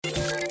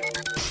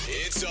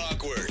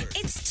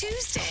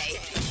Tuesday.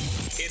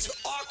 It's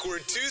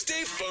Awkward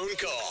Tuesday phone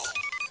call.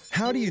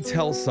 How do you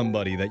tell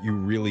somebody that you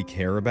really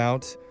care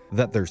about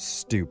that they're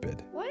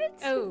stupid? What?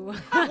 Oh.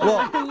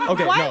 Well,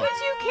 okay, Why no. would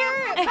you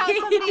care about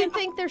somebody and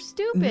think they're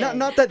stupid?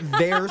 Not that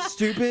they're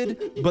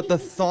stupid, but the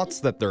thoughts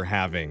that they're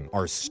having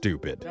are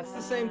stupid. That's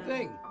the same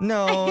thing.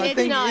 No, I It's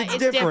think not. it's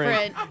It's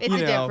different. different. It's you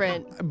know,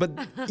 different.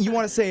 But you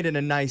want to say it in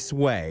a nice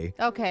way.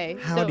 Okay.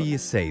 How so do you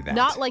say that?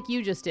 Not like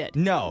you just did.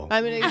 No.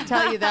 I'm going to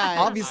tell you that.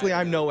 Obviously,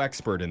 I'm no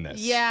expert in this. And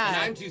Yeah.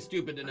 I'm too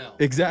stupid to know.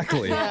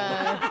 Exactly.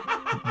 Yeah.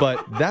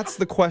 But that's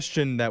the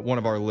question that one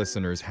of our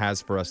listeners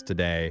has for us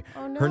today.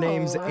 Oh, Her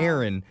name's no.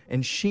 Erin,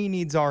 and she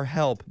needs our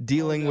help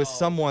dealing with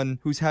someone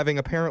who's having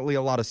apparently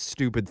a lot of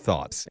stupid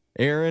thoughts.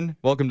 Erin,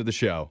 welcome to the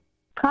show.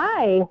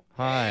 Hi.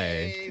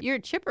 Hi. You're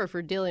chipper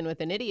for dealing with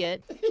an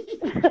idiot.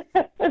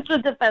 It's a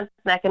defense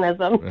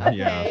mechanism.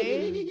 Yeah.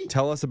 Okay.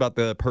 Tell us about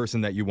the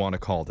person that you want to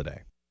call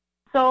today.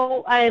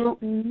 So I'm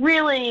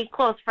really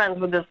close friends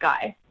with this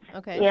guy.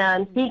 Okay.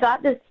 And he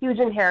got this huge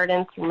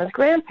inheritance from his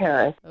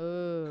grandparents,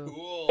 Oh.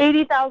 Cool.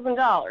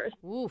 $80,000.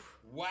 Oof.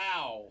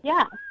 Wow.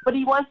 Yeah, but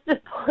he wants to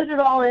put it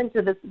all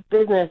into this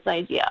business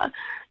idea.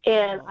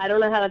 And I don't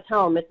know how to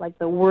tell him. It's like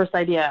the worst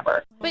idea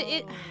ever. But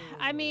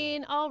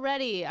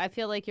already I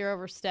feel like you're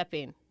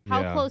overstepping.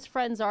 How Yeah. close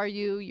friends are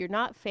you? You're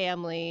not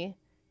family.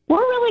 We're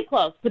really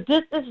close, but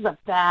this is a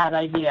bad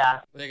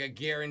idea. Like a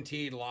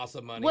guaranteed loss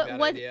of money, bad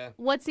idea.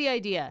 What's the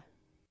idea?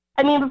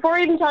 I mean, before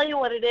I even tell you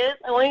what it is,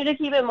 I want you to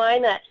keep in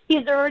mind that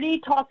he's already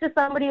talked to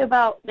somebody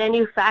about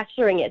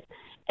manufacturing it.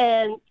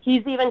 And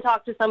he's even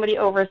talked to somebody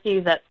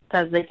overseas that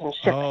says they can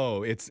ship it.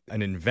 Oh, it's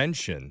an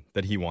invention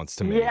that he wants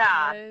to make.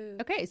 Yeah.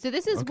 Okay, so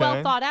this is Okay.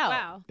 well thought out.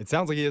 Wow. It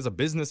sounds like he has a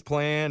business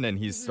plan and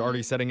he's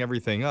already setting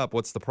everything up.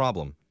 What's the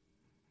problem?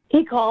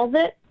 He calls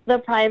it the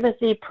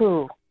privacy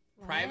poo.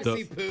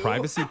 Privacy The poo.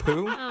 privacy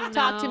poo? Oh,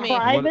 Talk to no. me.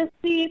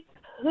 Privacy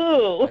I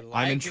poo. like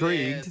I'm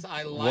intrigued. this.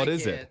 I like What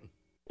is it?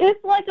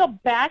 It's like a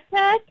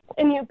backpack,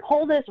 and you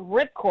pull this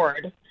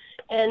ripcord,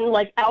 and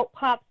like out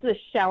pops the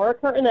shower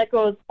curtain that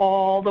goes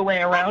all the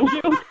way around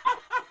you.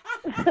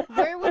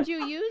 Where would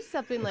you use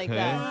something like Okay.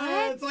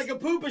 that? It's like a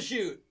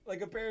poopa-chute.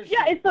 Like a parachute.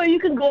 Yeah, it's so you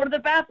can go to the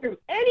bathroom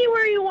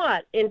anywhere you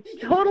want in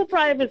total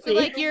privacy.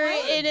 Like you're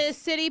in a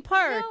city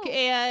park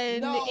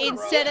and No,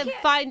 instead bro. of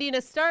finding a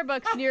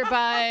Starbucks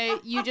nearby,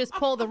 you just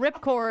pull the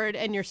ripcord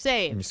and you're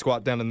safe. And you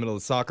squat down in the middle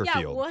of the soccer Yeah,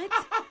 field. what?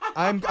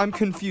 I'm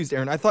confused,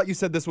 Erin. I thought you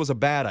said this was a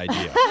bad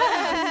idea.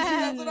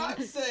 That's what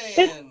I'm saying.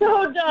 It's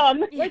so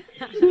dumb. Like,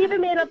 he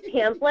even made up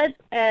pamphlets,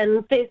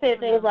 and they say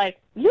things like,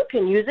 you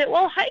can use it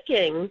while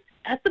hiking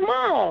at the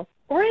mall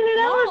or in an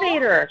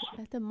elevator.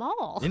 At the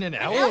mall. In an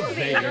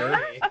elevator?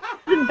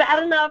 It's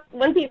bad enough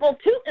when people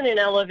toot in an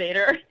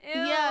elevator.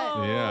 Ew.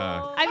 Yeah.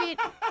 Yeah. I mean,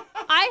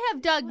 I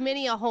have dug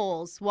many a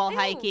holes while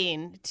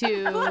hiking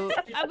to.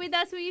 I mean,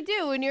 that's what you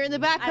do when you're in the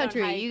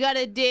backcountry. hike. You got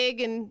to dig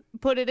and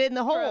put it in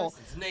the hole.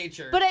 It's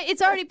nature. But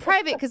it's already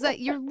private because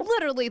you're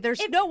literally,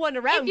 there's no one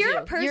around If you're you.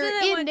 a person you're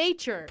that in wants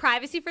nature.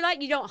 privacy for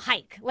that, you don't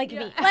hike like me.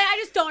 Like, I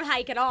just don't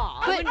hike at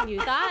all. I wouldn't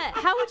use that.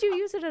 How would you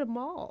use it at a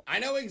mall? I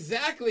know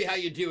exactly how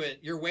you do it.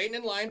 You're waiting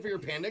in line for your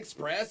Panda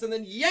Express, and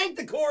then yank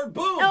the cord,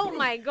 boom! Oh boom.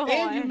 my God.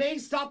 And you may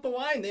stop the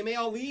line. They may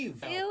all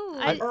leave. Ew.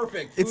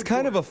 Perfect. It's Food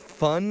kind of a court.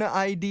 fun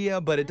idea,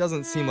 but it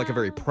doesn't seem like a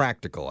very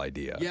practical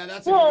idea. Yeah,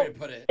 that's a Well, good way to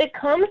put it. it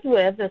comes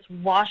with this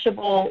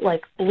washable,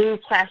 like, blue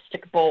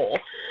plastic bowl.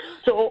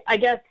 So I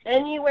guess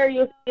anywhere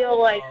you feel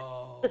like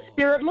the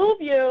spirit move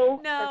you,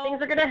 No. or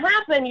things are going to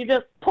happen, you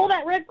just pull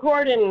that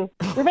ripcord and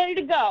you're ready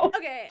to go.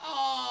 Okay.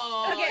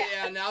 Oh, Okay.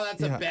 yeah, now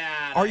that's Yeah. a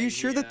bad Are you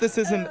sure that this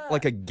isn't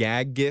like a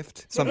gag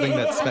gift? Something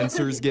that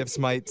Spencer's Gifts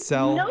might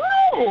sell?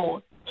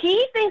 No!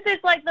 He thinks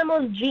it's like the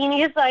most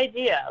genius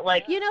idea.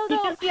 Like, You know, he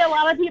though- can see a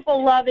lot of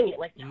people loving it,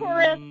 like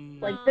tourists,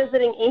 like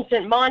visiting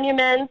ancient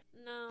monuments.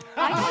 No.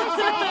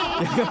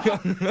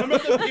 Remember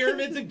the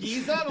pyramids of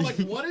Giza? And I'm like,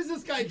 what is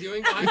this guy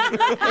doing behind the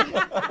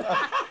pyramid?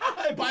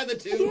 I buy the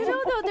tube. You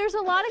know, though, there's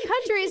a lot of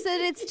countries that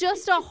it's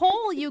just a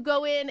hole you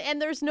go in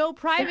and there's no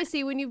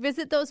privacy when you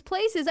visit those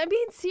places. I'm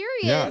being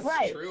serious. Yeah. That's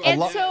Right. true. And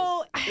Yes.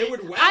 so it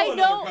would wow I in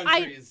know other I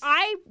countries.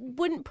 I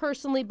wouldn't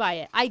personally buy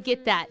it. I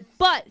get that.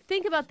 But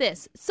think about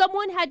this.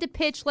 Someone had to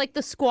pitch like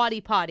the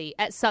squatty potty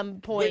at some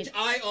point. Which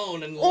I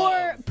own and Or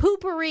love.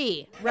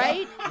 poopery,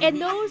 right?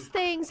 And those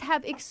things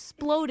have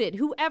exploded.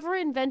 Whoever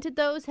invented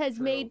those has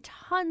made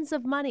tons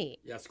of money.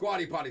 Yeah,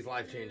 squatty potty's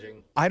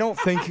life-changing. I don't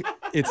think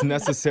it's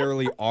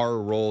necessarily our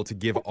role to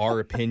give our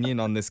opinion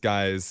on this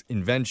guy's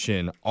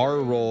invention. Our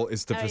role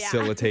is to yeah.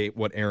 facilitate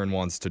what Aaron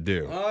wants to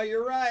do. Oh,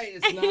 you're right.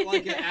 It's not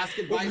like an ask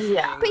advice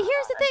Yeah. But thing.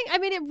 here's the thing. I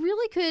mean, it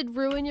really could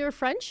ruin your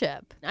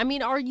friendship. I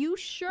mean, are you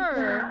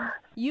sure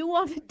you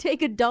want to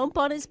take a dump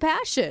on his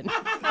passion?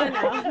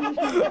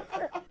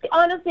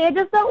 Honestly, I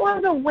just don't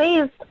want to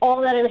waste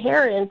all that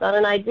inheritance on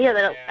an idea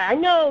that I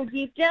know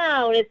deep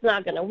down it's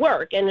not going to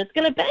work and it's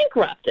going to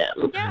bankrupt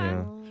him.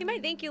 Yeah. He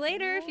might thank you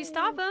later if you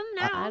stop him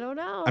now. I don't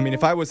know. I mean,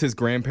 if I was his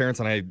grandparents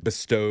and I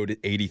bestowed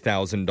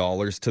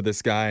 $80,000 to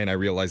this guy and I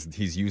realized that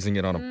he's using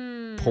it on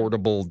a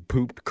portable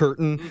poop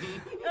curtain,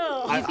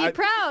 you'd be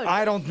proud.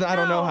 I don't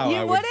know how You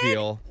I would wouldn't?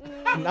 feel.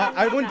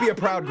 I wouldn't be a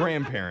proud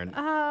grandparent.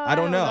 I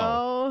don't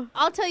know.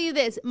 I'll tell you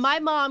this. My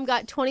mom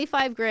got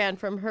 25 grand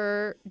from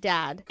her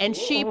dad, and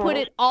she put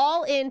it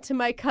all into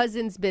my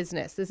cousin's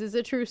business. This is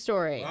a true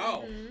story.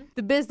 Wow.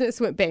 The business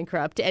went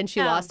bankrupt, and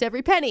she lost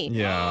every penny.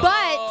 Yeah. But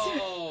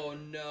Oh,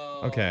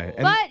 no. Okay.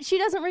 but she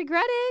doesn't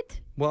regret it.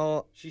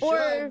 Well, She Or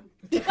should.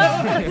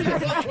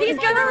 He's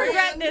gonna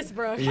regret this,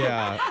 Brooke.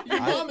 yeah. Your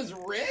mom is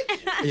rich?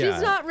 Yeah.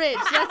 she's not rich.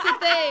 That's the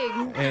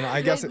thing. And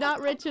I guess She's not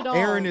rich at all.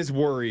 Aaron is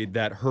worried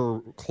that her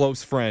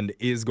close friend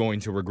is going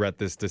to regret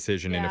this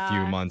decision in a few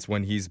Yeah. months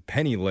when he's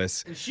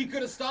penniless. And she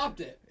could have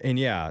stopped it. And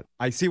yeah,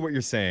 I see what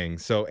you're saying.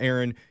 So,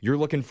 Aaron, you're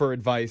looking for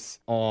advice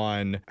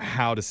on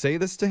how to say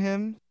this to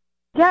him?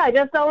 Yeah, I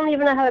just don't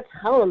even know how to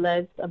tell him that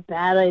it's a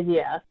bad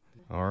idea.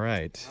 All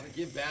right. How to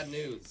give bad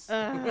news.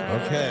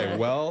 Okay,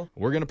 well,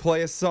 we're going to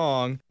play a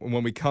song.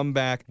 When we come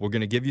back, we're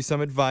going to give you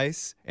some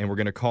advice, and we're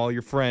going to call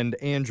your friend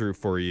Andrew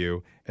for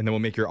you, and then we'll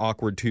make your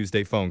awkward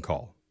Tuesday phone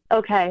call.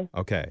 Okay.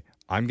 Okay.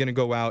 I'm going to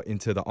go out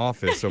into the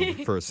office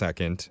for a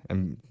second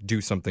and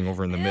do something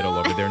over in the middle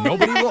over there.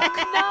 Nobody look.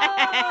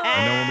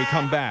 And then when we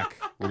come back,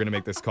 we're going to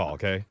make this call,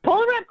 okay? Pull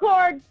the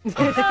ripcord.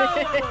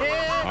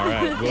 All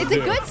right. We'll It's a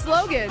do. good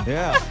slogan.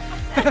 Yeah.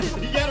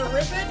 You gotta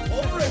rip it?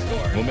 Pull the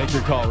ripcord. We'll make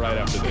your call right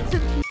after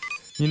this.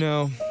 You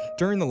know,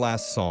 during the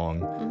last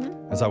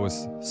song, as I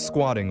was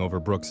squatting over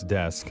Brooke's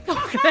desk,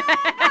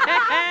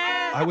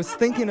 I was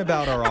thinking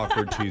about our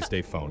awkward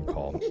Tuesday phone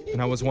call,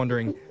 and I was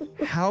wondering,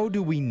 how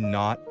do we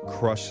not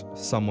crush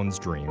someone's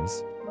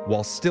dreams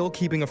while still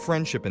keeping a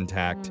friendship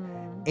intact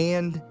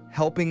and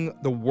helping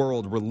the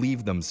world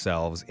relieve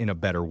themselves in a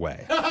better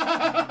way?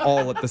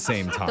 All at the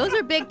same time. Those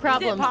are big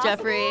problems, possible?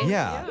 Jeffrey.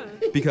 Yeah,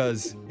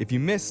 because if you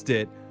missed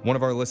it, one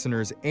of our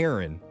listeners,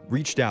 Erin,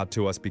 reached out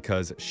to us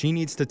because she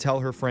needs to tell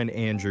her friend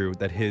Andrew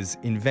that his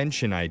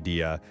invention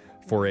idea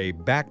for a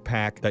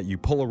backpack that you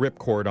pull a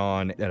ripcord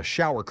on that a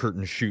shower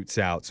curtain shoots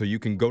out so you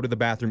can go to the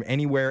bathroom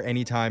anywhere,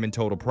 anytime in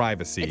total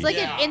privacy It's like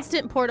Yeah. an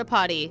instant porta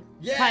potty,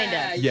 Yeah, kind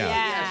of.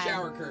 Yeah,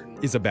 shower curtain.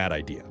 is a bad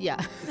idea.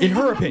 Yeah. In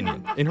her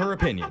opinion. In her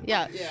opinion.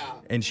 Yeah. Yeah.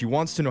 And she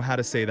wants to know how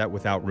to say that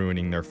without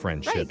ruining their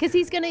friendship. Right, because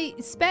he's going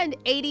to spend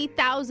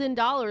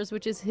 $80,000,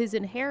 which is his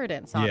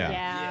inheritance on it.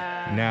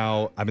 Yeah.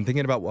 Now, I've been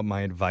thinking about what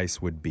my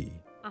advice would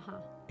be. Uh-huh.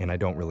 And I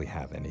don't really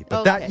have any.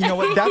 But Okay. that, you know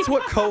what? That's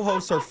what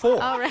co-hosts are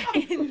for. All right.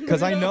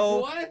 Because I know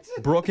What?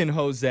 Brooke and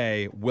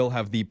Jose will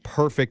have the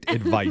perfect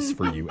advice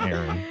for you,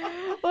 Aaron.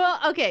 Well,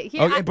 okay.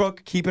 Here, Okay,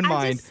 Brooke, keep in I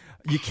mind, just-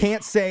 you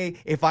can't say,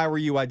 if I were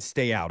you, I'd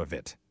stay out of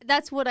it.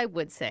 that's what I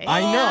would say.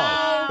 I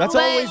know. That's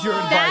But always your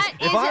advice. that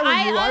If is- I were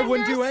I you, I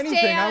wouldn't do anything.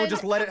 I would understand-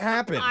 just let it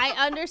happen. I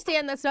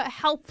understand that's not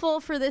helpful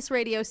for this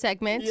radio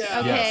segment, Yeah.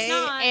 okay? Yes.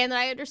 Not. And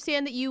I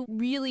understand that you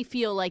really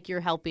feel like you're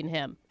helping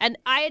him. And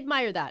I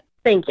admire that.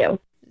 Thank you.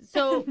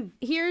 So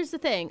here's the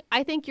thing.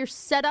 I think your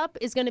setup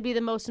is going to be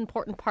the most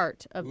important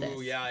part of this.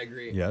 Ooh, yeah, I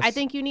agree. Yes. I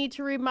think you need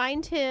to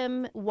remind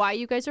him why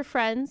you guys are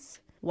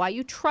friends, why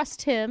you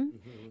trust him,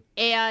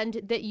 and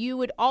that you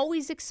would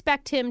always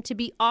expect him to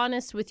be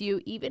honest with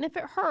you, even if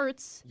it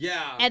hurts,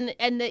 Yeah.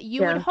 and that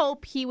you would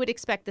hope he would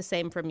expect the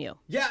same from you.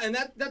 Yeah, and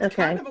that's Okay.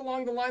 kind of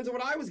along the lines of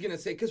what I was going to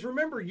say. Because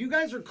remember, you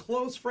guys are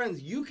close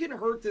friends. You can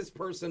hurt this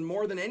person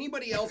more than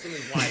anybody else in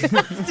his life.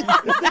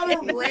 It's not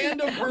a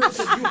random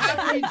person. You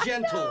have to be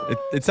gentle.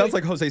 It sounds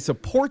like Jose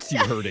supports you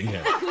hurting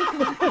him.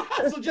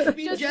 So just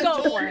be Just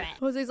gentle. go for it.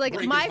 Jose's like,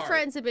 Break his my heart.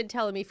 friends have been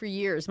telling me for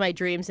years my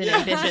dreams and Yeah,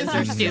 ambitions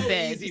are it's so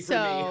stupid. easy for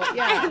So, me.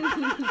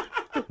 yeah.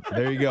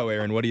 There you go,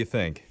 Aaron. What do you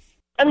think?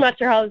 I'm not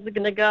sure how this is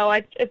going to go.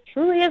 It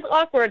truly is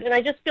awkward, and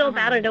I just feel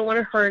bad. I don't want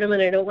to hurt him,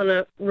 and I don't want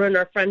to ruin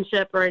our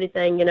friendship or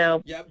anything, you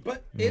know. Yeah,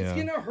 but it's Yeah.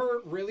 going to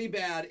hurt really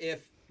bad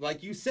if,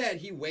 like you said,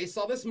 he wastes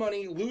all this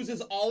money,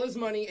 loses all his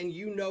money, and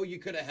you know you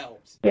could have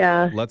helped.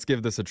 Yeah. Let's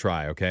give this a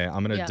try, okay?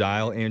 I'm going to Yeah.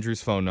 dial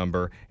Andrew's phone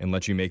number and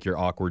let you make your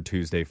awkward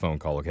Tuesday phone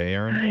call, okay,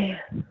 Aaron?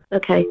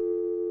 Okay.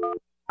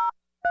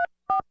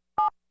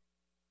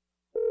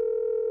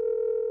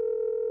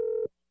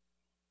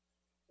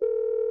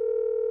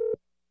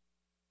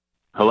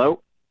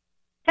 Hello?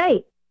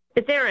 Hey,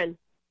 it's Aaron.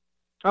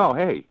 Oh,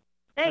 hey.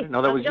 I Hey, didn't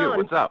know that how's was it you. going?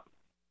 What's up?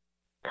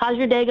 How's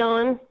your day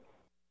going?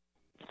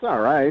 It's all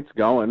right. It's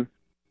going.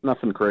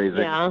 Nothing crazy.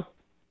 Yeah.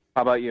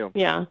 How about you?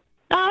 Yeah.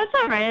 Oh, it's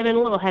all right. I've been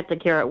a little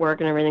hectic here at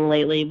work and everything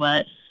lately,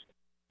 but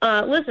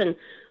listen,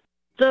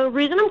 the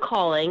reason I'm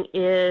calling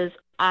is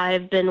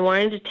I've been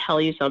wanting to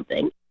tell you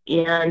something,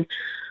 and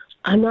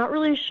I'm not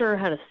really sure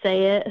how to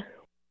say it.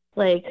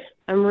 Like,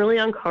 I'm really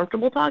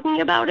uncomfortable talking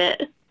about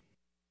it.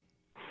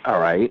 All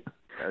right.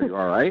 Are you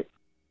all right?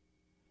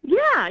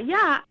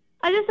 Yeah.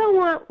 I just don't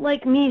want,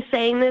 like, me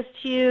saying this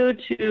to you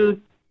to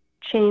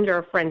change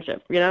our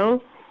friendship, you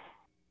know?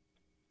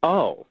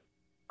 Oh.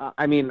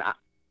 I mean,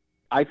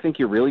 I think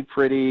you're really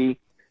pretty,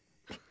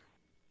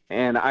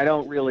 and I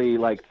don't really,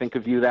 like, think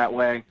of you that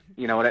way.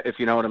 You know, if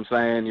you know what I'm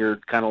saying? You're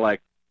kind of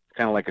like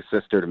a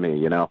sister to me,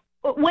 you know?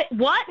 Wait,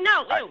 what?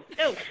 No,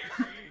 ew.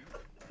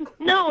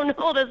 No,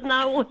 that's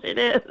not what it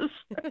is.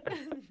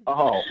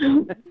 Oh.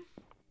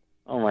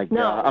 Oh, my God.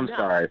 No, I'm no.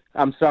 sorry.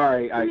 I'm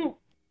sorry. I jumped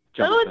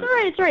No, it's in. all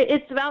right. It's all right.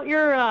 It's about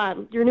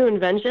your new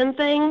invention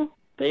thing.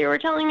 that you were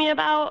telling me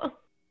about?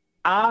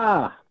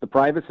 Ah, the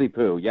privacy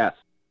poo. Yes.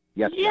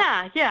 Yes.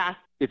 Yeah.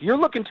 If you're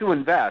looking to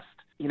invest,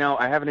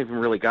 I haven't even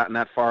really gotten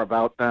that far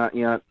about that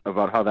yet,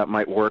 about how that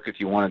might work if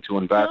you wanted to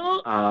invest.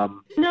 No. I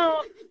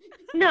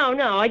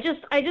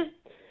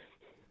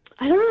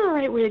don't know the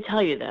right way to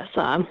tell you this.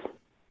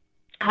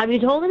 Have you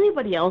told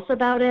anybody else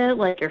about it,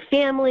 like your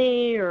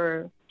family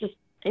or just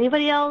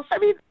anybody else? I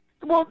mean,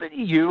 well,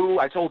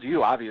 I told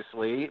you,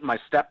 obviously. My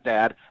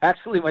stepdad.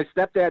 Actually, my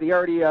stepdad, he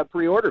already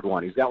pre-ordered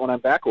one. He's got one on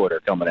back order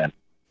coming in.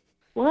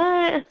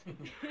 What?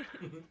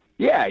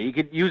 Yeah, you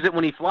could use it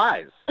when he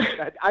flies.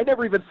 I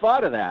never even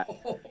thought of that.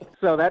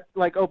 So that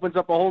opens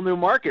up a whole new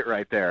market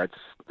right there.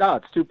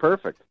 It's too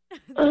perfect.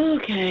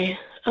 Okay.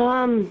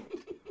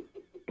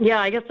 Yeah,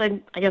 I guess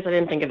I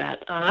didn't think of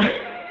that.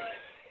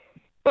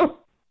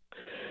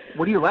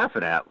 What are you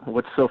laughing at?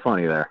 What's so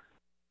funny there?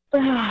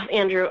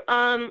 Andrew,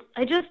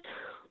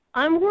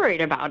 I'm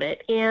worried about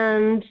it,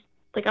 and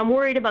I'm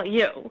worried about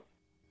you.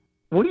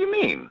 What do you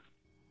mean?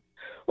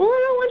 Well,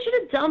 I don't want you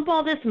to dump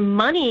all this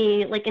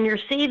money, in your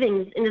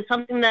savings, into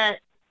something that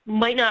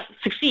might not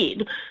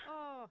succeed.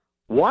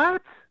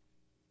 What?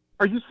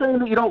 Are you saying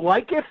that you don't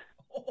like it?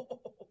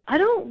 I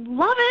don't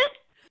love it.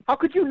 How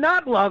could you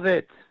not love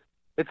it?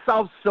 It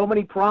solves so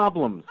many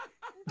problems.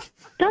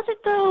 Does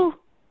it, though?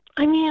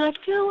 I mean, I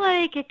feel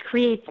like it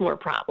creates more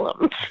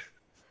problems.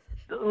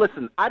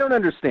 Listen, I don't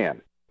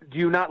understand. Do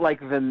you not like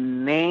the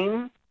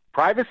name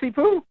Privacy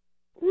Poo?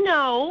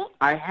 No.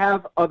 I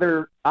have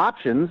other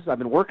options. I've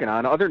been working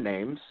on other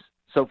names.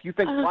 So if you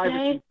think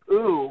Privacy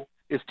Poo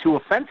is too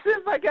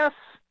offensive, I guess,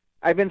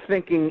 I've been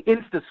thinking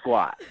Insta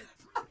Squat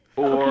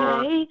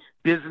or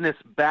Business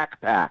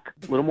Backpack.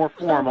 A little more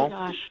formal. Oh,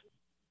 my gosh.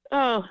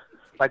 Oh.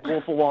 Like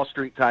Wolf of Wall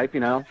Street type,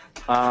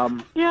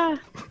 Yeah.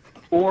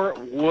 Or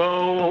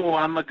whoa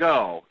on the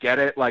go. Get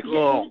it?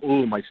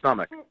 Ooh, my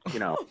stomach,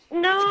 No,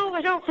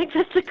 I don't think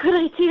that's a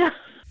good idea.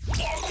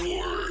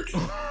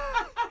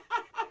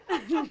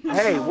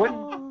 Hey, what?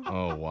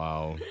 Oh,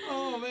 wow.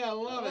 Oh, man, I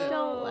love it.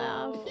 Don't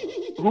laugh.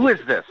 Who is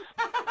this?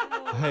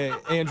 Hey,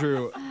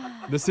 Andrew,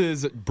 this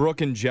is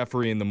Brooke and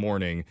Jeffrey in the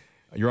morning.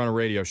 You're on a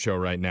radio show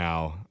right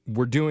now.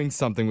 We're doing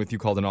something with you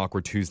called an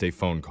Awkward Tuesday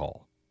phone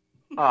call.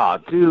 Oh,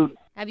 dude.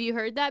 Have you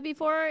heard that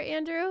before,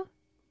 Andrew?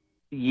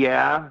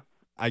 Yeah.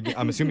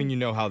 I'm assuming you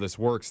know how this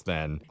works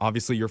then.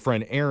 Obviously, your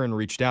friend Erin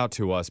reached out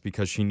to us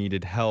because she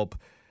needed help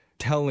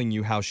telling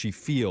you how she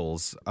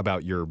feels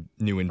about your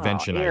new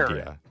invention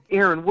idea.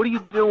 Erin, what are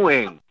you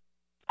doing?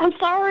 I'm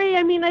sorry.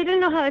 I mean, I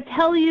didn't know how to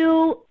tell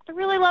you. I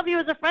really love you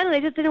as a friend, and I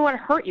just didn't want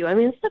to hurt you. I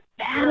mean, it's a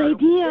bad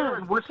idea.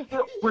 Erin, we're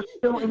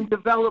still in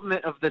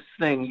development of this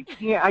thing.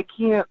 I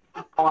can't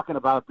be talking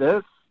about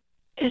this.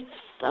 It's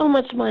so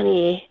much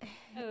money.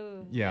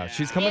 Yeah,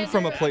 she's coming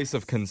from a place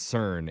of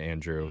concern,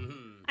 Andrew.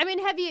 I mean,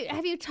 have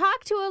you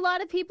talked to a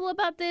lot of people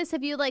about this?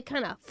 Have you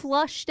kind of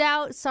flushed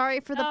out?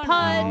 Sorry for the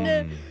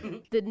pun.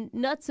 The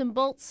nuts and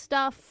bolts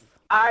stuff.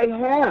 I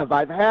have.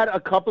 I've had a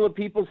couple of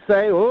people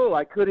say, "Oh,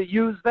 I could have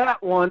used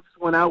that once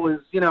when I was,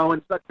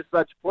 in such and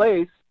such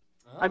place."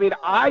 I mean,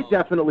 I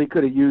definitely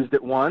could have used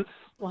it once.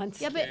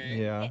 Yeah, but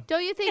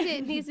don't you think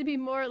it needs to be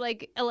more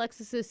like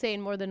Alexis is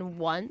saying, more than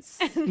once?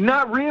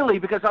 Not really,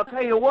 because I'll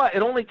tell you what,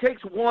 it only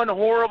takes one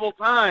horrible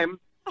time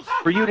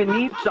for you to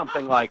need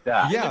something like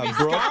that. Yeah,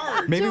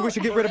 Brooke. Maybe we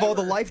should get rid of all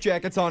the life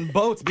jackets on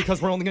boats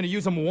because we're only going to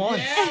use them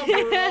once.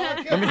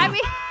 Yeah,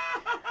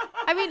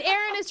 I mean,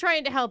 Erin is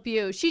trying to help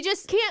you. She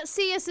just can't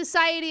see a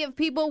society of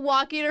people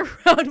walking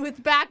around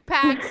with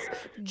backpacks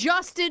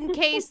just in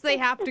case they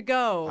have to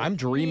go. I'm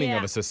dreaming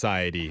of a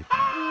society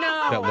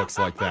that looks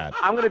like that.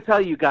 I'm going to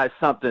tell you guys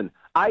something.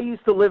 I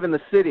used to live in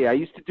the city. I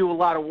used to do a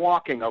lot of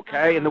walking,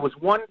 okay? And there was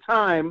one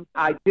time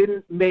I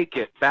didn't make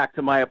it back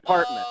to my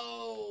apartment.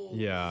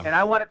 Yeah. And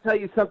I want to tell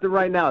you something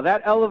right now.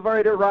 That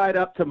elevator ride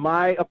up to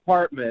my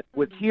apartment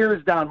with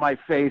tears down my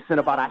face and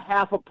about a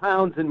half a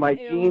pound in my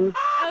jeans.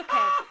 Okay.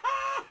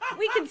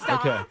 We can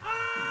stop. Okay.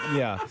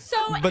 Yeah. So,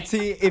 but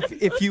see,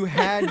 if you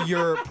had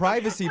your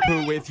privacy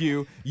poo with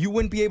you, you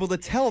wouldn't be able to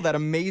tell that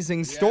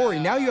amazing story.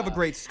 Now you have a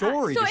great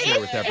story to share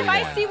with everyone.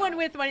 If I see one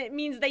with one, it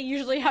means they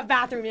usually have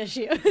bathroom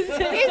issues. Is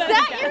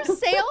that your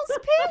sales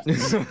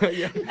pitch?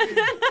 Yeah.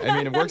 I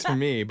mean, it works for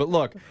me. But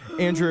look,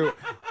 Andrew,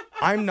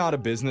 I'm not a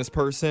business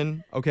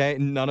person, okay?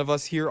 None of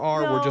us here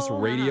are. We're just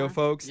radio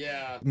folks.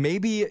 Yeah.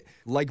 Maybe,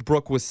 like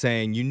Brooke was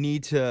saying, you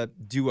need to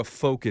do a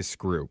focus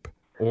group.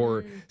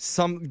 Or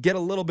get a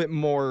little bit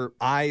more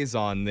eyes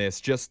on this,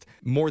 just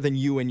more than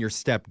you and your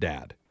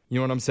stepdad. You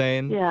know what I'm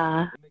saying?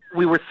 Yeah.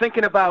 We were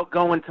thinking about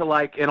going to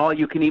an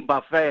all-you-can-eat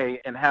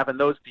buffet and having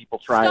those people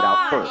try it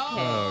out first.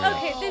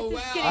 Okay, this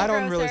is getting I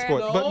don't really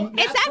grosser. support, but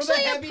It's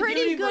actually a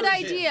pretty good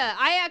idea.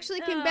 I actually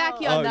can back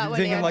you on that one,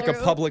 thinking like a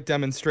Andrew. public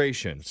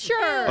demonstration.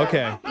 Sure.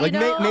 Okay,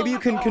 maybe you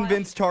can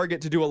convince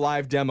Target to do a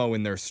live demo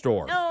in their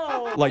store.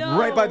 No,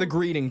 right by the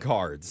greeting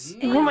cards.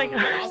 Oh, my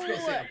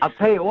God. I'll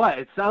tell you what,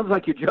 it sounds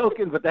like you're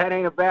joking, but that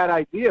ain't a bad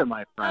idea,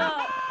 my friend.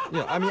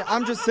 Yeah, I mean,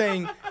 I'm just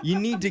saying you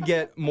need to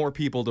get more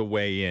people to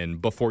weigh in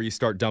before you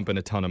start dumping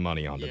a ton of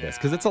money onto this,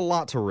 because it's a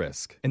lot to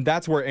risk. And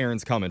that's where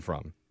Erin's coming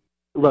from.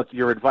 Look,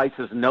 your advice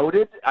is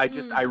noted. I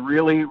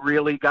really,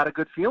 really got a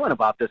good feeling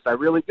about this. I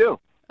really do.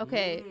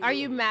 Okay. Are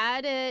you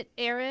mad at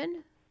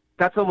Aaron?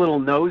 That's a little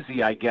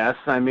nosy, I guess.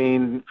 I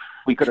mean,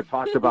 we could have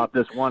talked about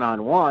this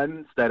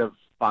one-on-one instead of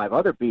 5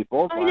 other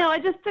people. I know. I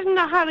just didn't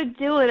know how to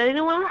do it. I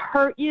didn't want to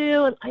hurt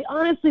you, and I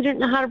honestly didn't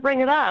know how to bring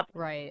it up.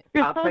 Right.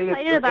 You're I'll so tell you,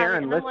 excited about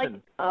Aaron, it. And I'm listen,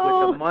 like,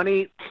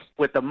 oh.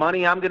 with the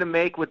money I'm going to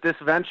make with this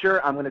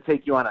venture, I'm going to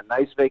take you on a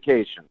nice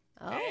vacation.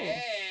 Oh.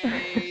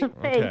 Hey,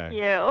 Thank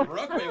you.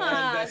 Brooke may want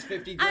to invest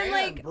 50 grand. I'm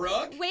like,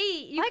 Brooke.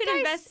 wait, you My could guy's-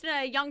 invest in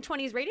a Young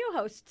 20s radio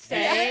host.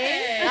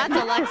 Hey. That's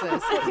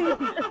Alexis.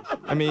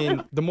 I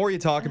mean, the more you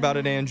talk about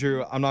it,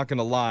 Andrew, I'm not going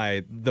to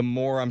lie, the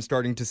more I'm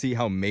starting to see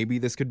how maybe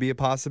this could be a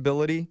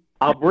possibility.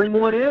 I'll bring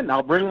one in.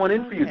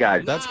 For you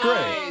guys. That's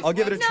great. I'll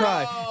give it a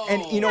try.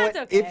 And you know That's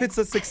what? okay. If it's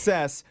a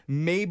success,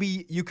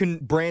 maybe you can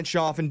branch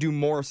off and do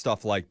more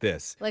stuff like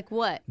this. Like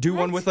what? Do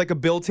one with like a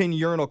built-in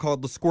urinal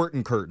called the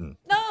squirtin' curtain.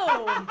 No.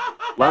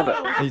 Love it.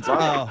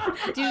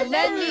 Do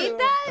men need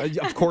that?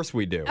 Of course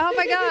we do. Oh,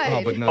 my God.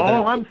 Oh, but no.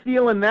 Oh, I'm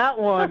stealing that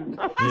one.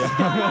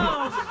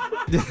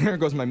 There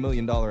goes my $1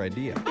 million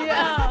idea.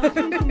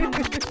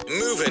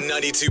 Moving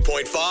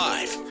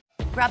 92.5.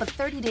 Grab a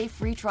 30-day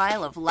free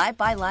trial of Live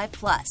by Live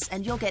Plus,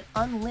 and you'll get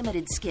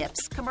unlimited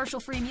skips,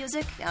 commercial-free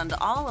music, and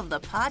all of the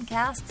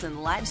podcasts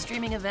and live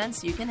streaming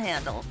events you can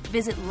handle.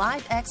 Visit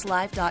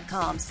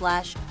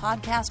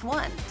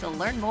livexlive.com/podcast1 to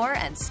learn more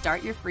and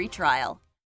start your free trial.